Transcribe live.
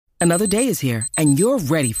Another day is here, and you're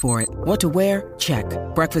ready for it. What to wear? Check.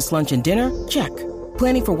 Breakfast, lunch, and dinner? Check.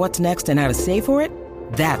 Planning for what's next and how to save for it?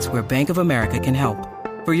 That's where Bank of America can help.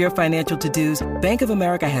 For your financial to-dos, Bank of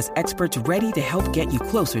America has experts ready to help get you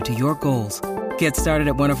closer to your goals. Get started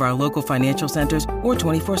at one of our local financial centers or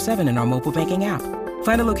 24/7 in our mobile banking app.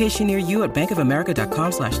 Find a location near you at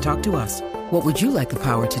bankofamerica.com/talktous. What would you like the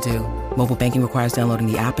power to do? Mobile banking requires downloading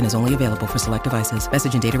the app and is only available for select devices.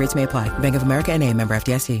 Message and data rates may apply. Bank of America N.A., member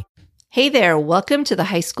FDIC. Hey there, welcome to the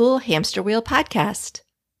High School Hamster Wheel Podcast.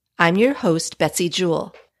 I'm your host, Betsy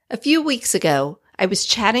Jewell. A few weeks ago, I was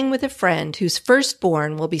chatting with a friend whose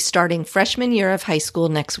firstborn will be starting freshman year of high school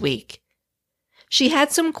next week. She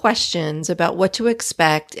had some questions about what to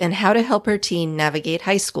expect and how to help her teen navigate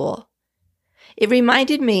high school. It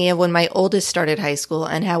reminded me of when my oldest started high school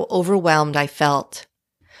and how overwhelmed I felt.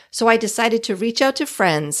 So I decided to reach out to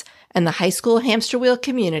friends and the high school hamster wheel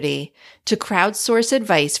community to crowdsource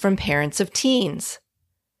advice from parents of teens.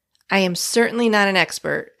 I am certainly not an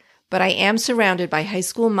expert, but I am surrounded by high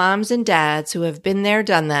school moms and dads who have been there,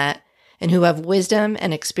 done that, and who have wisdom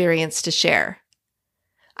and experience to share.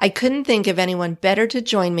 I couldn't think of anyone better to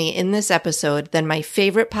join me in this episode than my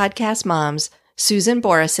favorite podcast moms, Susan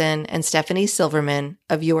Borison and Stephanie Silverman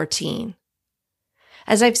of Your Teen.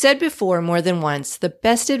 As I've said before more than once, the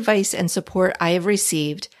best advice and support I have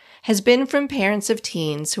received has been from parents of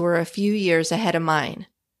teens who are a few years ahead of mine.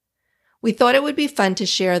 We thought it would be fun to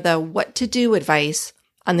share the what to do advice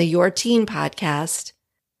on the Your Teen podcast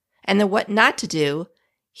and the what not to do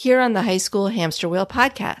here on the High School Hamster Wheel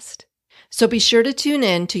podcast. So be sure to tune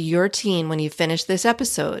in to Your Teen when you finish this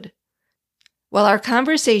episode. While our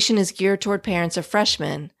conversation is geared toward parents of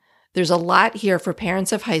freshmen, there's a lot here for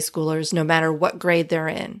parents of high schoolers no matter what grade they're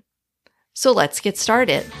in. So let's get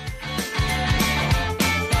started.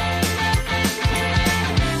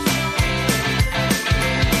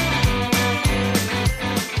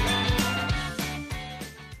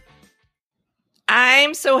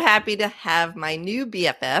 I'm so happy to have my new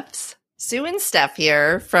BFFs, Sue and Steph,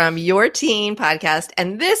 here from Your Teen podcast.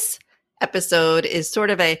 And this episode is sort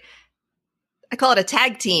of I call it a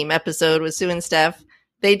tag team episode with Sue and Steph.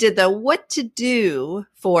 They did the what to do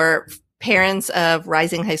for parents of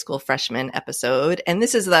rising high school freshmen episode. And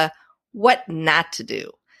this is the what not to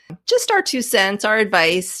do. Just our 2 cents, our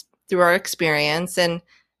advice through our experience. And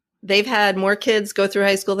they've had more kids go through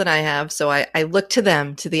high school than I have, so I look to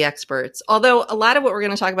them, to the experts. Although a lot of what we're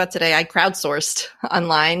going to talk about today, I crowdsourced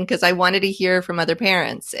online because I wanted to hear from other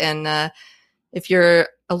parents. And if you're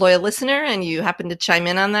a loyal listener and you happen to chime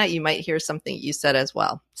in on that, you might hear something you said as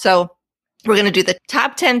well. So we're going to do the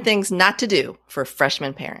top 10 things not to do for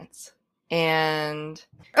freshman parents. And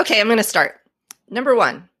okay, I'm going to start. Number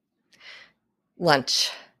 1,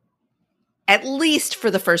 lunch. At least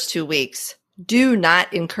for the first 2 weeks, do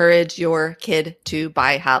not encourage your kid to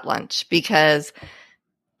buy hot lunch because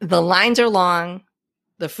the lines are long.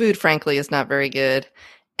 The food, frankly, is not very good.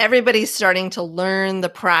 Everybody's starting to learn the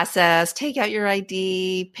process. Take out your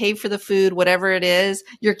ID, pay for the food, whatever it is.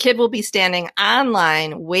 Your kid will be standing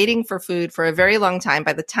online waiting for food for a very long time.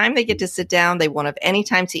 By the time they get to sit down, they won't have any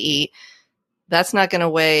time to eat. That's not going to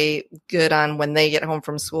weigh good on when they get home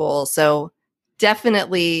from school. So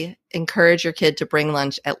definitely encourage your kid to bring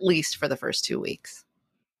lunch at least for the first 2 weeks.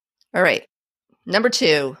 All right. Number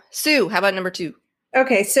 2. Sue, how about number 2?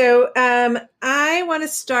 Okay. So I want to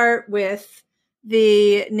start with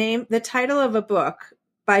the title of a book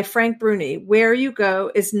by Frank Bruni, Where You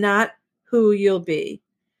Go Is Not Who You'll Be.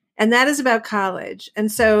 And that is about college.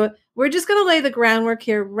 And so we're just going to lay the groundwork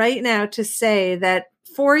here right now to say that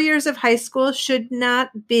 4 years of high school should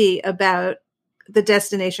not be about the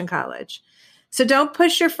destination college. So don't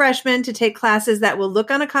push your freshmen to take classes that will look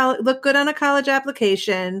good on a college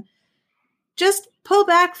application. Just pull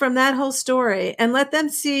back from that whole story and let them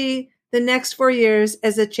see the next 4 years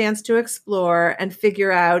as a chance to explore and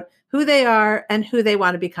figure out who they are and who they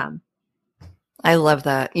want to become. I love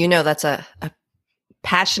that. You know, that's a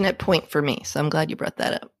passionate point for me. So I'm glad you brought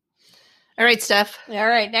that up. All right, Steph. All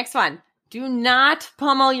right, next one. Do not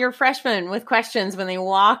pummel your freshmen with questions when they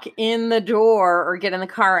walk in the door or get in the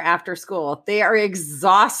car after school. They are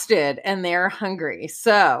exhausted and they're hungry.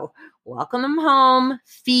 So welcome them home,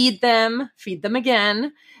 feed them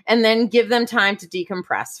again, and then give them time to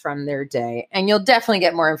decompress from their day. And you'll definitely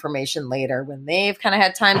get more information later when they've kind of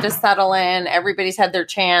had time to settle in. Everybody's had their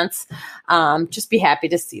chance. Just be happy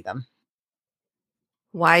to see them.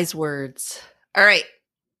 Wise words. All right.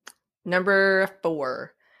 Number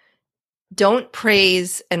 4. Don't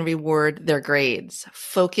praise and reward their grades.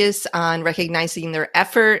 Focus on recognizing their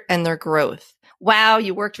effort and their growth. wow,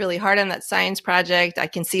 you worked really hard on that science project. I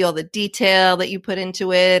can see all the detail that you put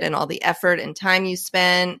into it and all the effort and time you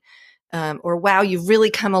spent. Or, wow, you've really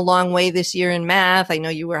come a long way this year in math. I know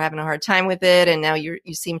you were having a hard time with it, and now you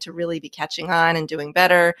seem to really be catching on and doing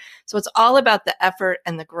better. So it's all about the effort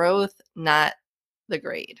and the growth, not the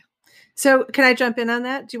grade. So can I jump in on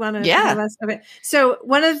that? Do you want to have us? Okay. So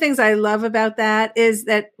one of the things I love about that is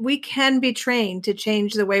that we can be trained to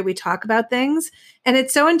change the way we talk about things. And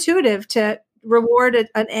it's so intuitive to reward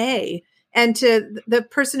an A, and to the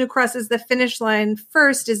person who crosses the finish line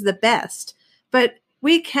first is the best. But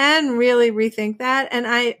we can really rethink that. And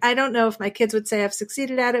I don't know if my kids would say I've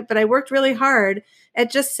succeeded at it, but I worked really hard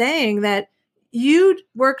at just saying that you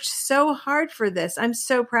worked so hard for this. I'm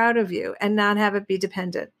so proud of you, and not have it be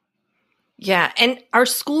dependent. Yeah. And our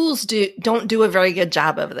schools don't do a very good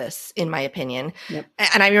job of this, in my opinion. Yep.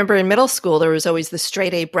 And I remember in middle school, there was always the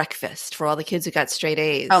straight A breakfast for all the kids who got straight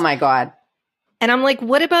A's. Oh my God. And I'm like,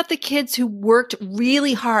 what about the kids who worked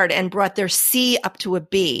really hard and brought their C up to a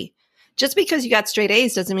B? Just because you got straight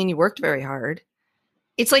A's doesn't mean you worked very hard.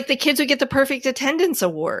 It's like the kids who get the perfect attendance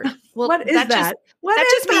award. Well, What is that?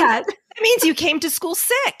 That means you came to school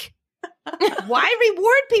sick. Why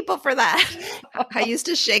reward people for that? I used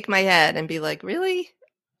to shake my head and be like, really?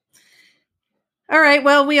 All right.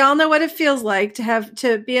 Well, we all know what it feels like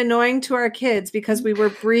to be annoying to our kids because we were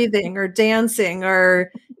breathing or dancing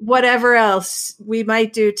or whatever else we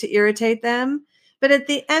might do to irritate them. But at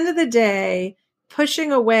the end of the day,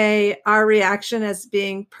 pushing away our reaction as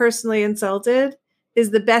being personally insulted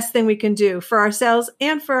is the best thing we can do for ourselves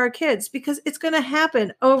and for our kids, because it's going to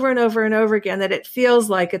happen over and over and over again that it feels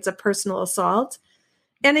like it's a personal assault.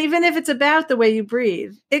 And even if it's about the way you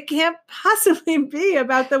breathe, it can't possibly be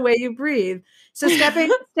about the way you breathe. So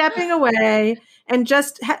stepping away and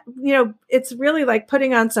just, it's really like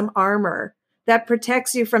putting on some armor that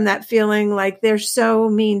protects you from that feeling like they're so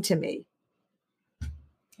mean to me.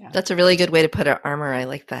 Yeah. That's a really good way to put it, armor. I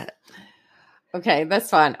like that. Okay, that's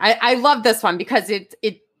fun. I love this one because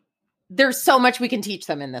there's so much we can teach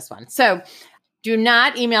them in this one. So do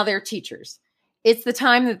not email their teachers. It's the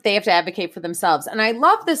time that they have to advocate for themselves. And I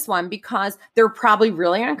love this one because they're probably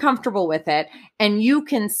really uncomfortable with it. And you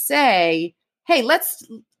can say, hey, let's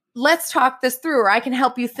talk this through, or I can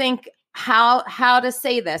help you think how to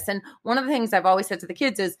say this. And one of the things I've always said to the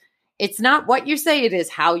kids is, it's not what you say, it is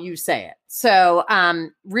how you say it. So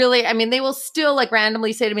really, I mean, they will still like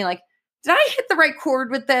randomly say to me, like, did I hit the right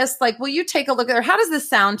chord with this? Like, will you take a look at it? How does this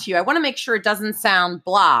sound to you? I want to make sure it doesn't sound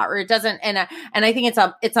blah, or it doesn't. And I think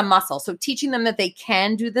it's a muscle. So teaching them that they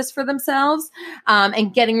can do this for themselves,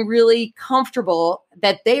 and getting really comfortable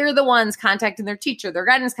that they are the ones contacting their teacher, their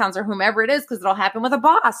guidance counselor, whomever it is, because it'll happen with a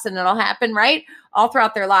boss and it'll happen right all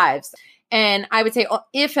throughout their lives. And I would say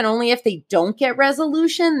if and only if they don't get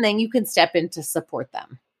resolution, then you can step in to support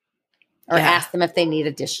them or ask them if they need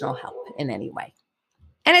additional help in any way.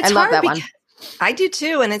 And it's I love hard that one. I do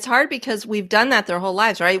too. And it's hard because we've done that their whole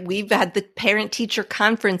lives, right? We've had the parent teacher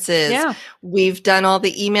conferences. Yeah. We've done all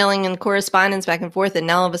the emailing and correspondence back and forth. And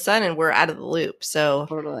now all of a sudden we're out of the loop. So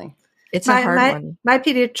Totally. It's a hard one. My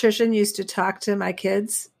pediatrician used to talk to my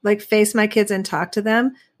kids, like face my kids and talk to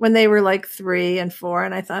them when they were like 3 and 4.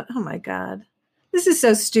 And I thought, oh my God, this is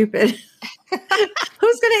so stupid. Who's going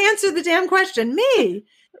to answer the damn question? Me.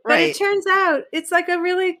 But it turns out it's like a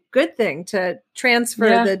really good thing to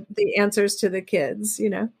transfer the answers to the kids, you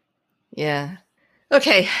know? Yeah.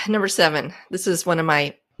 Okay. Number 7. This is one of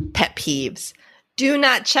my pet peeves. Do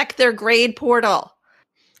not check their grade portal.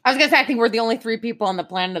 I was going to say, I think we're the only 3 people on the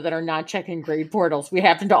planet that are not checking grade portals. We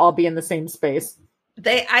happen to all be in the same space.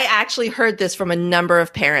 I actually heard this from a number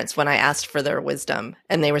of parents when I asked for their wisdom,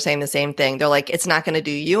 and they were saying the same thing. They're like, it's not going to do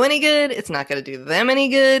you any good. It's not going to do them any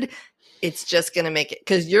good. It's just going to make it,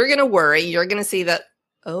 because you're going to worry. You're going to see that,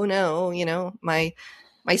 oh no,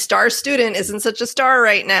 my star student isn't such a star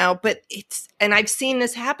right now. But and I've seen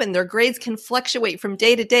this happen. Their grades can fluctuate from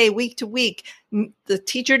day to day, week to week. The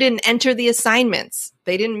teacher didn't enter the assignments.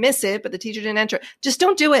 They didn't miss it, but the teacher didn't enter. Just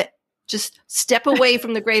don't do it. Just step away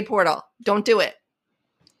from the grade portal. Don't do it.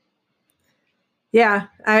 Yeah.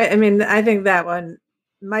 I mean, I think that one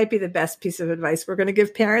might be the best piece of advice we're going to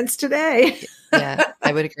give parents today. Yeah,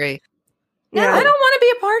 I would agree. Yeah, I don't want to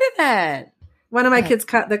be a part of that. One of my kids,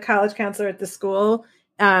 the college counselor at the school,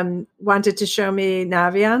 wanted to show me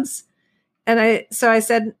Naviance. And I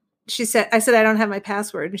said, I don't have my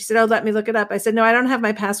password. And she said, oh, let me look it up. I said, no, I don't have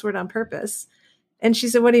my password on purpose. And she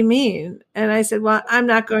said, what do you mean? And I said, well, I'm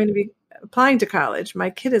not going to be applying to college. My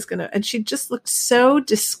kid is going to. And she just looked so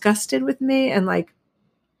disgusted with me and like,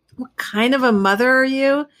 what kind of a mother are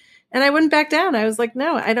you? And I wouldn't back down. I was like,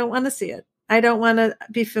 no, I don't want to see it. I don't want to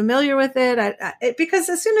be familiar with it. Because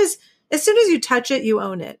as soon as you touch it, you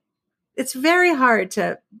own it. It's very hard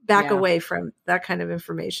to back away from that kind of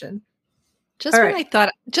information. Just when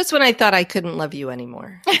I thought I couldn't love you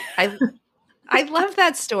anymore. I love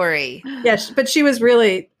that story. Yes, but she was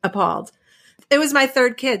really appalled. It was my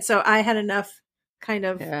third kid, so I had enough kind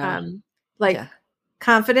of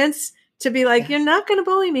confidence to be like, you're not going to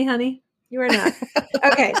bully me, honey. You are not.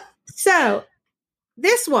 Okay. So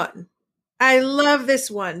this one, I love this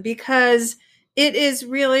one because it is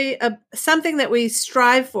really something that we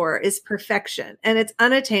strive for is perfection, and it's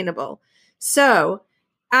unattainable. So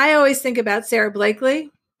I always think about Sarah Blakely,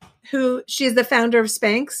 who she's the founder of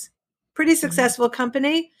Spanx, pretty successful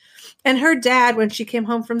company. And her dad, when she came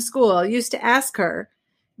home from school, used to ask her,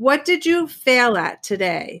 what did you fail at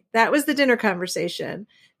today? That was the dinner conversation.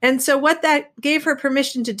 And so what that gave her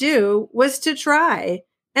permission to do was to try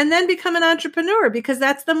and then become an entrepreneur, because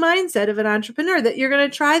that's the mindset of an entrepreneur, that you're going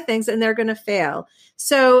to try things and they're going to fail.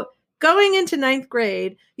 So going into ninth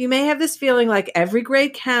grade, you may have this feeling like every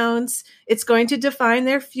grade counts. It's going to define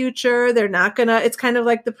their future. They're not going to, it's kind of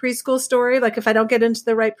like the preschool story. Like if I don't get into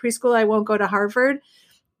the right preschool, I won't go to Harvard.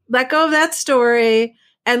 Let go of that story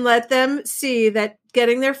and let them see that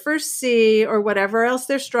getting their first C or whatever else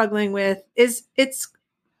they're struggling with it's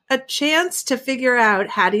a chance to figure out,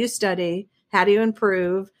 how do you study? How do you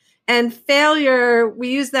improve? And failure, we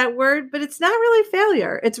use that word, but it's not really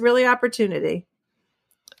failure. It's really opportunity.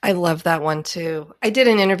 I love that one too. I did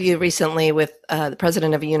an interview recently with the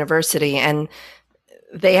president of a university, and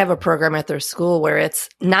they have a program at their school where it's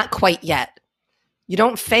not quite yet. You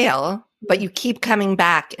don't fail, but you keep coming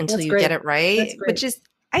back until you get it right, which is,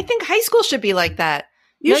 I think high school should be like that.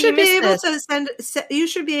 You should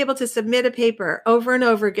be able to submit a paper over and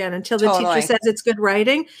over again until the teacher says it's good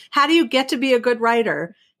writing. How do you get to be a good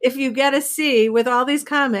writer if you get a C with all these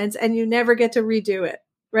comments and you never get to redo it,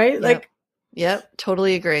 right? Yep. Yep,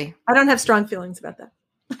 totally agree. I don't have strong feelings about that.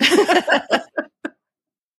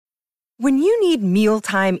 When you need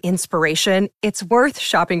mealtime inspiration, it's worth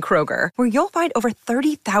shopping Kroger, where you'll find over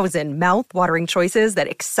 30,000 mouth-watering choices that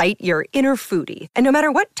excite your inner foodie. And no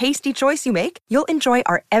matter what tasty choice you make, you'll enjoy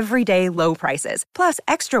our everyday low prices, plus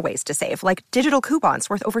extra ways to save, like digital coupons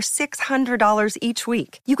worth over $600 each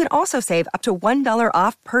week. You can also save up to $1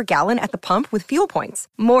 off per gallon at the pump with fuel points.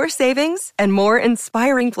 More savings and more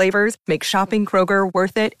inspiring flavors make shopping Kroger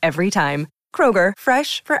worth it every time. Kroger,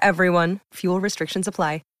 fresh for everyone. Fuel restrictions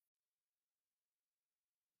apply.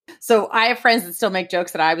 So I have friends that still make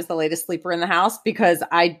jokes that I was the latest sleeper in the house because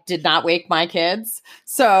I did not wake my kids.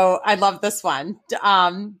 So I love this one.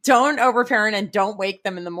 Don't overparent and don't wake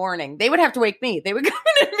them in the morning. They would have to wake me. They would come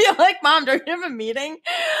in and be like, Mom, don't you have a meeting?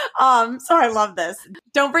 So I love this.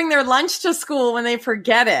 Don't bring their lunch to school when they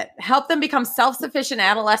forget it. Help them become self-sufficient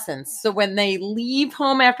adolescents. So when they leave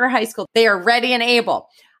home after high school, they are ready and able.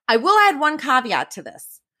 I will add one caveat to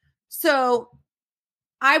this. So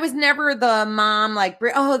I was never the mom like,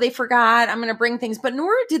 oh, they forgot, I'm going to bring things, but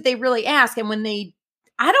nor did they really ask. And when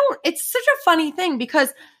it's such a funny thing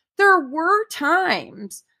because there were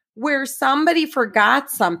times where somebody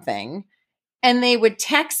forgot something and they would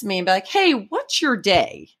text me and be like, hey, what's your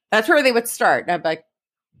day? That's where they would start. And I'd be like,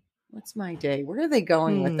 what's my day? Where are they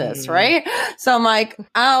going with this? Right. So I'm like,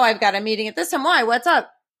 oh, I've got a meeting at this time. Why? What's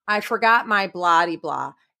up? I forgot my blah,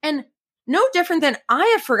 blah. And no different than I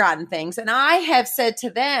have forgotten things. And I have said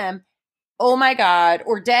to them, oh my God,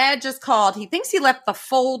 or Dad just called. He thinks he left the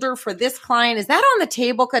folder for this client. Is that on the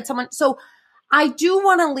table? Could someone? So I do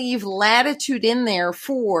want to leave latitude in there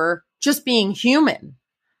for just being human.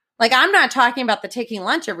 Like, I'm not talking about the taking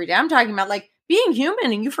lunch every day. I'm talking about like being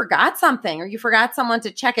human and you forgot something or you forgot someone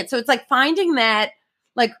to check it. So it's like finding that,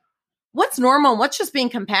 like, what's normal and what's just being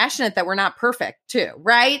compassionate that we're not perfect too,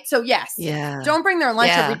 right? So yes, don't bring their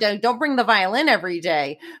lunch every day. Don't bring the violin every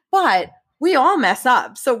day, but we all mess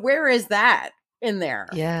up. So where is that in there?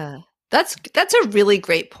 Yeah, that's a really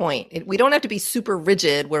great point. We don't have to be super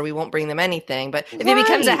rigid where we won't bring them anything, but if it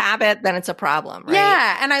becomes a habit, then it's a problem, right?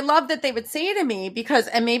 Yeah, and I love that they would say to me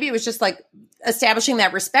and maybe it was just like establishing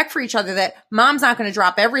that respect for each other that Mom's not going to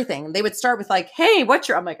drop everything. They would start with like, hey,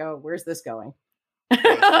 I'm like, oh, where's this going?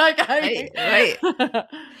 Right.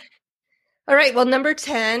 All right. Well, number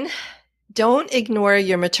 10, don't ignore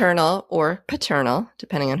your maternal or paternal,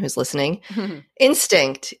 depending on who's listening,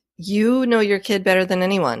 instinct. You know your kid better than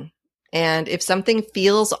anyone. And if something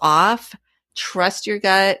feels off, trust your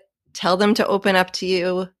gut, tell them to open up to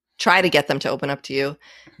you, try to get them to open up to you.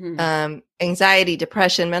 Anxiety,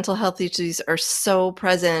 depression, mental health issues are so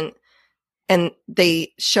present. And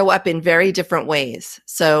they show up in very different ways.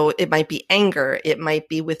 So it might be anger. It might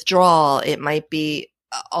be withdrawal. It might be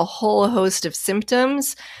a whole host of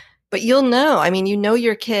symptoms, but you'll know. I mean, you know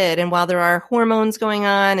your kid, and while there are hormones going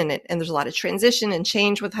on and there's a lot of transition and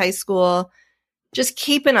change with high school, just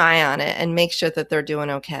keep an eye on it and make sure that they're doing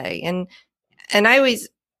okay. And I always,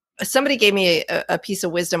 somebody gave me a piece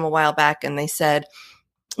of wisdom a while back, and they said,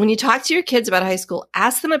 when you talk to your kids about high school,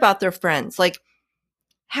 ask them about their friends. Like,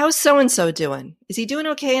 how's so-and-so doing? Is he doing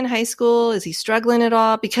okay in high school? Is he struggling at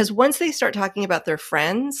all? Because once they start talking about their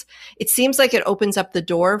friends, it seems like it opens up the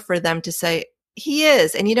door for them to say, he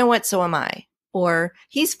is. And you know what? So am I. Or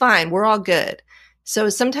he's fine. We're all good. So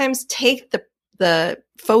sometimes take the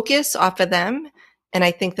focus off of them. And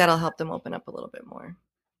I think that'll help them open up a little bit more.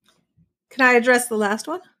 Can I address the last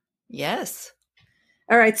one? Yes.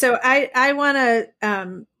 All right. So I want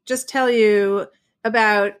to just tell you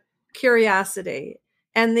about curiosity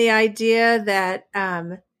and the idea that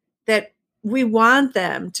that we want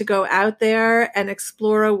them to go out there and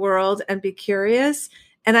explore a world and be curious.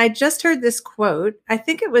 And I just heard this quote. I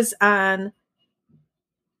think it was on,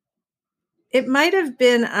 it might have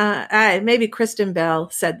been, maybe Kristen Bell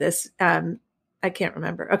said this. I can't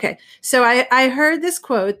remember. Okay. So I heard this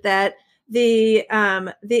quote that the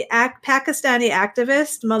Pakistani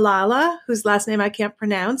activist Malala, whose last name I can't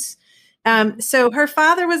pronounce. So her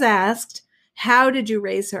father was asked, how did you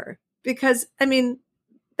raise her? Because, I mean,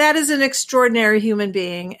 that is an extraordinary human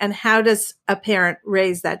being. And how does a parent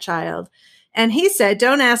raise that child? And he said,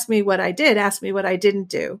 don't ask me what I did. Ask me what I didn't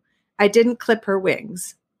do. I didn't clip her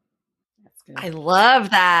wings. That's good. I love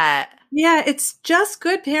that. Yeah, it's just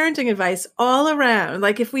good parenting advice all around.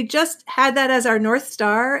 Like if we just had that as our North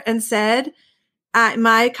Star and said,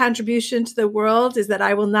 my contribution to the world is that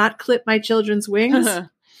I will not clip my children's wings.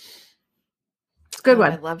 It's a good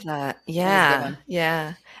one. I love that. That Yeah. was a good one.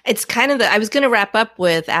 Yeah. It's kind of I was going to wrap up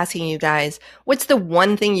with asking you guys, what's the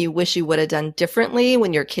one thing you wish you would have done differently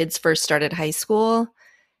when your kids first started high school?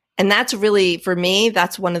 And that's really, for me,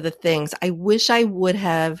 that's one of the things I wish I would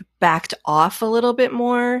have backed off a little bit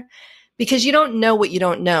more, because you don't know what you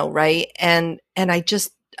don't know. Right. And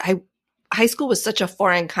high school was such a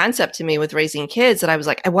foreign concept to me with raising kids that I was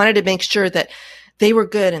like, I wanted to make sure that they were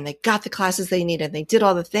good and they got the classes they needed and they did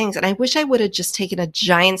all the things. And I wish I would have just taken a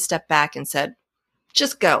giant step back and said,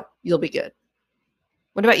 just go, you'll be good.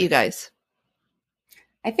 What about you guys?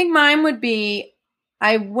 I think mine would be,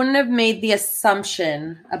 I wouldn't have made the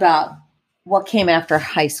assumption about what came after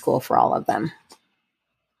high school for all of them.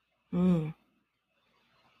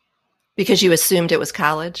 Because you assumed it was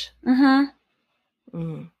college?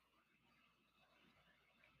 Mm-hmm.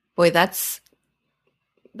 Boy, that's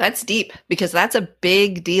deep, because that's a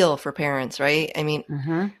big deal for parents, right? I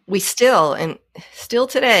mean, we still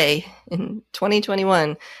today in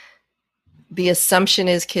 2021, the assumption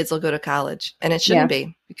is kids will go to college, and it shouldn't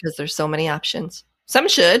be, because there's so many options. Some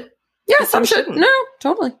should. Yeah, some shouldn't. No,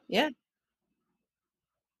 totally. Yeah.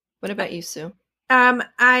 What about you, Sue?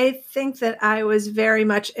 I think that I was very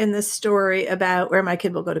much in the story about where my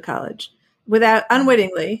kid will go to college without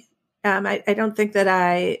unwittingly. I don't think that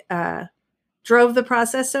I drove the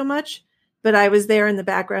process so much, but I was there in the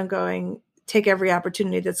background going, take every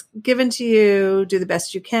opportunity that's given to you, do the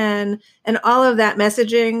best you can. And all of that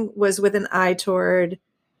messaging was with an eye toward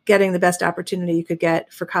getting the best opportunity you could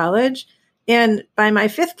get for college. And by my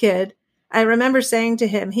fifth kid, I remember saying to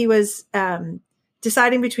him, he was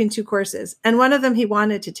deciding between two courses, and one of them he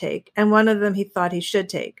wanted to take, and one of them he thought he should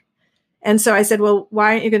take. And so I said, well,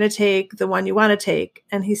 why aren't you going to take the one you want to take?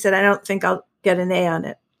 And he said, I don't think I'll get an A on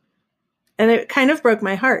it. And it kind of broke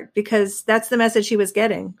my heart, because that's the message he was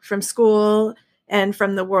getting from school and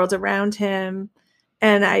from the world around him.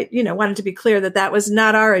 And I, wanted to be clear that that was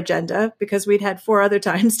not our agenda, because we'd had 4 other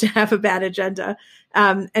times to have a bad agenda.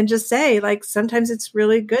 And just say, like, sometimes it's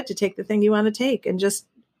really good to take the thing you want to take, and just,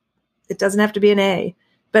 it doesn't have to be an A.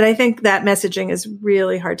 But I think that messaging is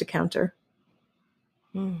really hard to counter.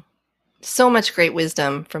 So much great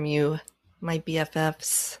wisdom from you, my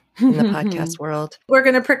BFFs in the podcast world. We're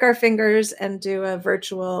going to prick our fingers and do a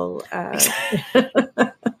virtual.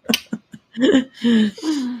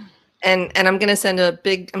 And I'm going to send I'm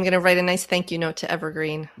going to write a nice thank you note to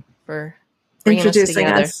Evergreen for bringing introducing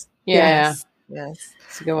us together. us. Yeah. Yes.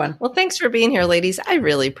 It's a good one. Well, thanks for being here, ladies. I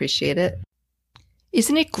really appreciate it.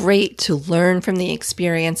 Isn't it great to learn from the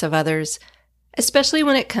experience of others, especially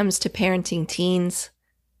when it comes to parenting teens?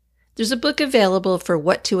 There's a book available for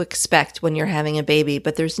what to expect when you're having a baby,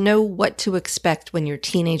 but there's no what to expect when your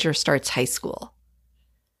teenager starts high school.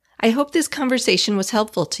 I hope this conversation was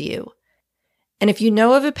helpful to you. And if you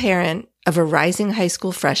know of a parent of a rising high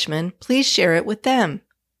school freshman, please share it with them.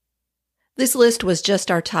 This list was just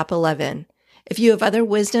our top 11. If you have other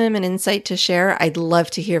wisdom and insight to share, I'd love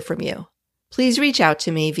to hear from you. please reach out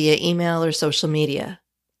to me via email or social media.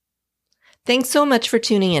 Thanks so much for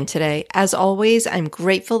tuning in today. As always, I'm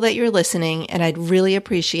grateful that you're listening, and I'd really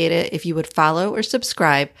appreciate it if you would follow or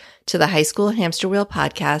subscribe to the High School Hamster Wheel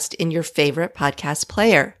podcast in your favorite podcast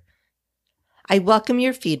player. I welcome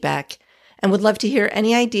your feedback and would love to hear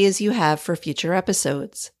any ideas you have for future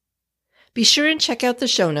episodes. Be sure and check out the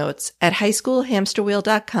show notes at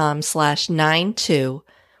highschoolhamsterwheel.com/92,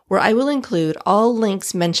 where I will include all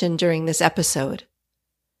links mentioned during this episode.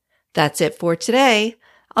 That's it for today.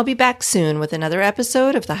 I'll be back soon with another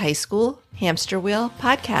episode of the High School Hamster Wheel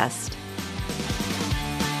podcast.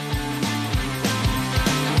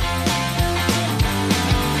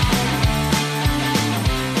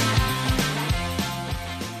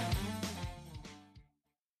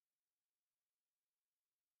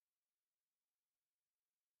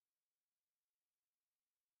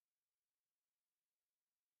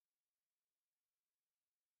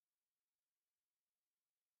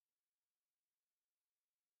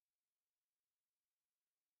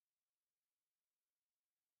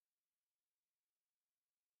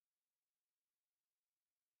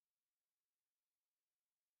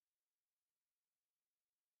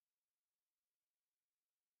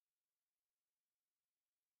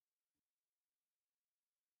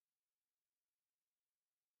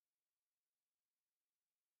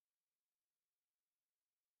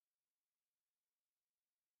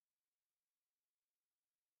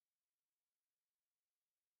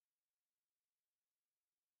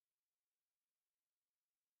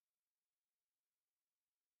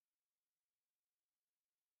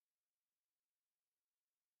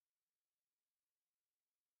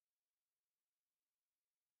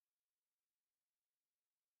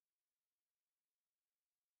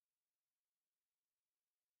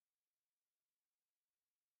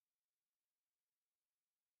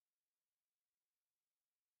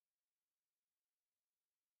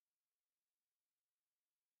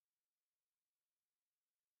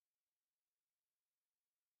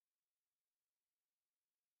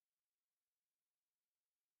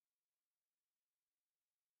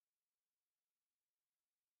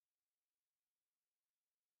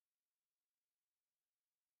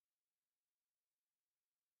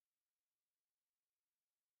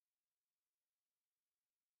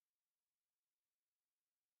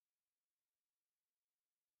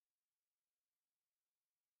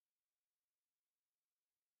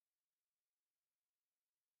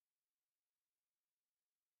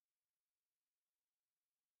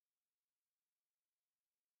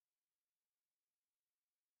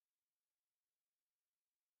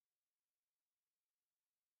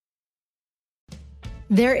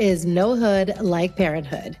 There is no hood like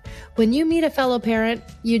parenthood. When you meet a fellow parent,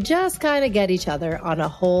 you just kind of get each other on a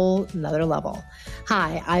whole nother level.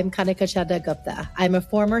 Hi, I'm Kanika Chadda Gupta. I'm a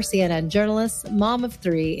former CNN journalist, mom of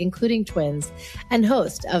 3, including twins, and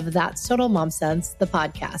host of That's Total Mom Sense, the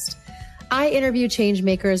podcast. I interview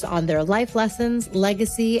changemakers on their life lessons,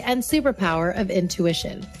 legacy, and superpower of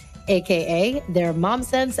intuition, aka their mom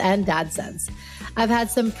sense and dad sense. I've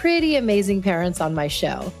had some pretty amazing parents on my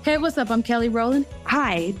show. Hey, what's up? I'm Kelly Rowland.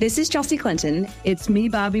 Hi, this is Chelsea Clinton. It's me,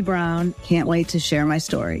 Bobby Brown. Can't wait to share my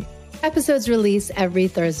story. Episodes release every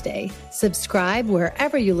Thursday. Subscribe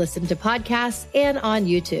wherever you listen to podcasts and on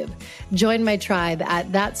YouTube. Join my tribe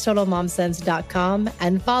at thatstotalmomsense.com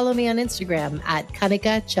and follow me on Instagram at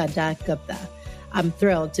Kanika Chadda Gupta. I'm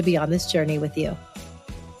thrilled to be on this journey with you.